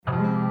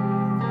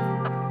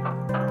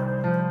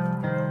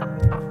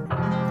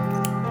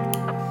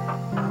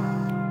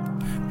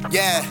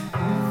Yeah.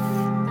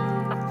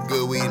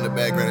 Good weed in the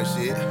background and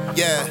shit.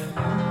 Yeah.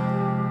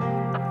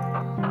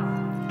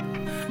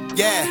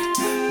 Yeah.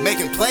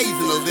 Making plays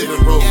in the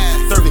living room.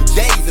 Yeah. Serving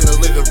J's in the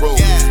living room.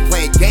 Yeah.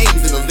 Playing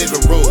games in the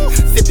living room.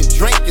 Sipping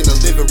drink in the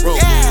living room.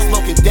 Yeah.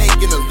 Smoking dank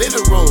in the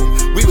living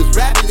room. We was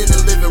rapping in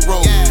the living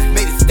room. Yeah.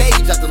 Made a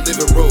stage out the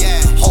living room. Yeah.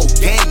 Whole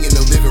gang in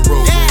the living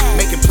room. Yeah.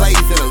 Making plays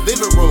in the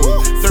living room.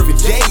 Serving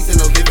J's in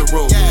the living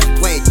room. Yeah.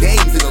 Playing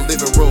games in the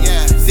living room.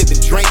 Yeah.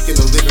 Sipping drink in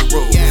the living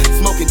room. Yeah.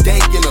 Smoking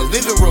dank in the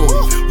living room.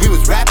 We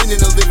was rapping in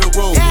the living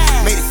room.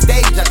 Yeah. Made a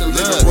stage out the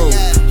living room.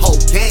 Yeah.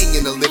 Whole gang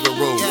in the living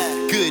room. Yeah.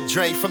 Good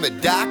drink from the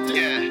doctor.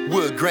 Yeah.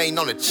 Wood grain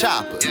on the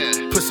chopper.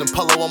 Yeah. Put some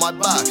polo on my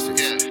boxers.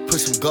 Yeah. Put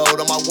some gold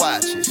on my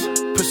watches.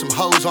 Put some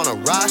hoes on a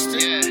roster.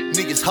 Yeah.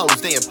 Niggas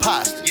hoes, they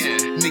imposters. Yeah.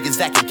 Niggas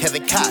acting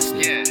Kevin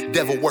Costner. Yeah.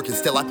 Devil working,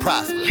 still I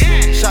prosper.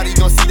 Yeah. Shawty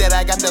gon' see that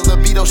I got that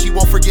libido. She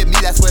won't forget me,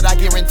 that's what I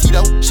guarantee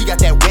though. She got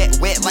that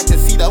wet like the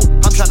Cito.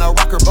 I'm tryna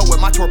rock her boat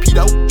with my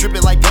torpedo.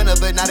 Drippin' like Gunna,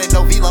 but not at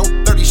no velo.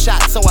 30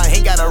 shots, so I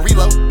ain't gotta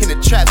reload. In the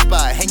trap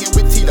spot, hanging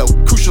with Tito.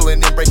 Crucial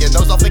and then breaking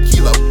those off a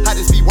kilo. I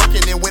just be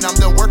working, and when I'm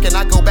done working,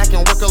 I go back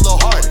and work a little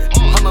harder.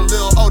 I'm a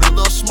little older, a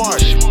little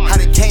smarter. I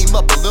done came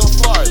up a little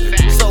farther.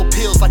 Sold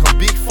pills like a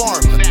big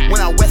farmer. When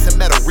I west and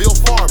met a real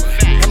farmer.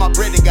 And my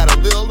bread done got a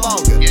little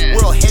longer.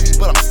 World heavy,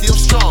 but I'm still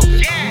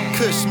stronger.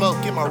 Kush smoke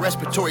in my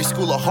respiratory.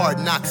 School of hard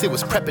knocks, it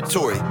was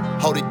preparatory.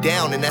 Hold it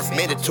down and that's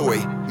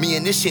mandatory. Me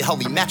and this shit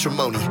holy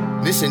matrimony.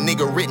 This a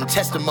nigga written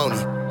testimony.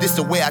 This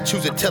the way I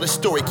choose to tell the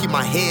story. Keep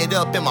my head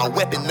up and my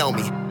weapon on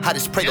me. I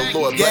just pray the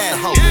Lord bless the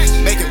homies.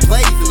 Making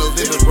plays in the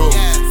living room.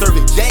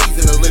 Serving J's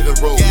in the living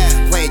room.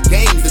 Playing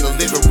games in the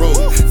living room.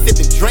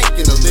 Sipping drink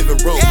in the living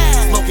room.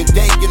 Smoking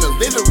dank in the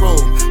living room.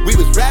 We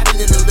was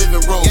rapping in the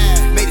living room.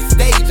 Made a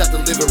stage out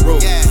the living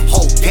room.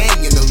 Whole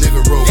gang in the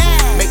living room.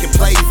 Making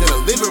plays in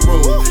the living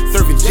room.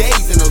 Serving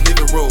J's in the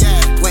living room.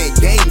 Playing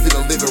games in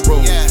the living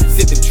room.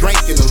 Sipping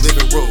drink in the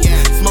living room.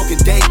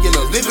 Smoking dank in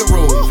the living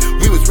room.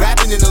 We was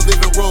rapping in the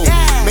living room.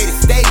 Made a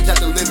stage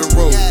out the living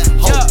room.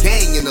 Whole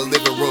gang in the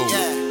living room.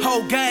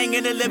 Whole gang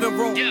in the living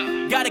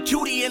room. Got a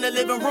cutie in the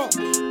living room.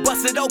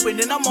 Bust it open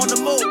and I'm on the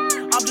move.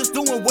 I'm just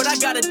doing what I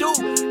gotta do.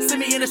 Send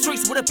me in the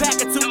streets with a pack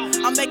of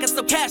two. I'm making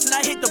some cash and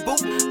I hit the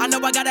booth. I know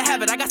I gotta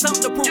have it, I got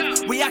something to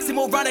prove. We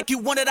oxymoronic, you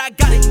want it, I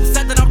got it. You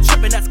said that I'm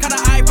tripping, that's kinda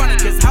ironic.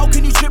 Cause how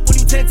can you trip when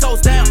you 10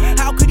 toes down?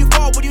 How can you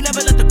fall when you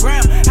never let the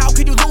ground? How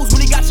can you lose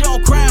when you got your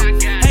own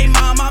crown? Hey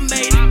mom, I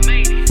made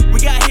it.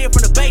 We got here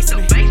from the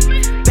basement.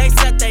 They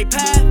set they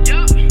path.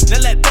 Now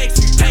let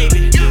Bakery pave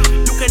it.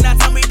 You cannot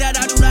tell me that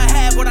I do not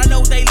have what I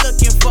know they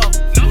looking for.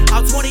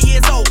 I'm 20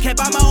 years old, can't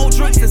buy my own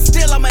drinks, and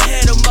still I'm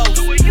ahead of most.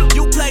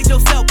 You played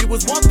yourself, it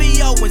was 1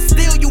 VO, and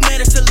still you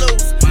managed to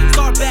lose.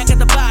 Start back at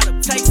the bottom,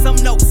 take some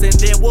notes, and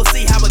then we'll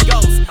see how it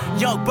goes.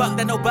 Young buck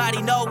that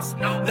nobody knows,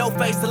 no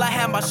face till I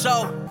have my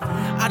show.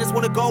 I just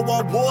wanna go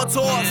on war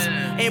tours,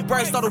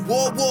 embrace all the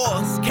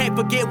wars. Can't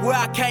forget where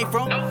I came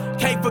from,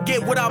 can't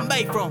forget what I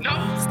made from.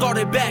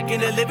 Started back in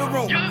the living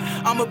room,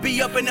 I'ma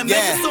be up in the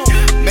mansion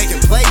soon.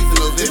 Making plays in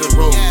the living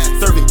room,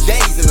 serving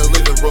J's in the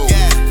living room,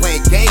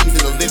 playing games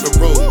in the living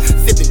room,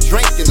 sipping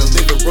drink in the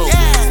living room,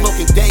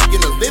 smoking dank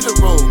in the living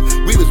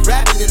room. We was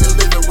rapping in the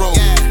living room,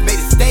 made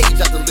a stage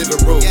out the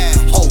living room,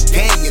 whole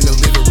gang in the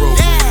living room,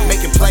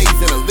 making plays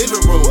in the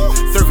living room,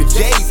 serving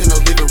J's in the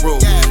living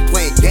room,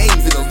 playing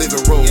games in the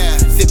living room,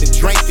 sipping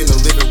drink in the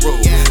living room,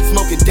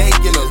 smoking dank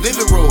in the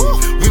living room.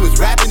 We was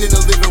rapping in the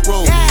living room.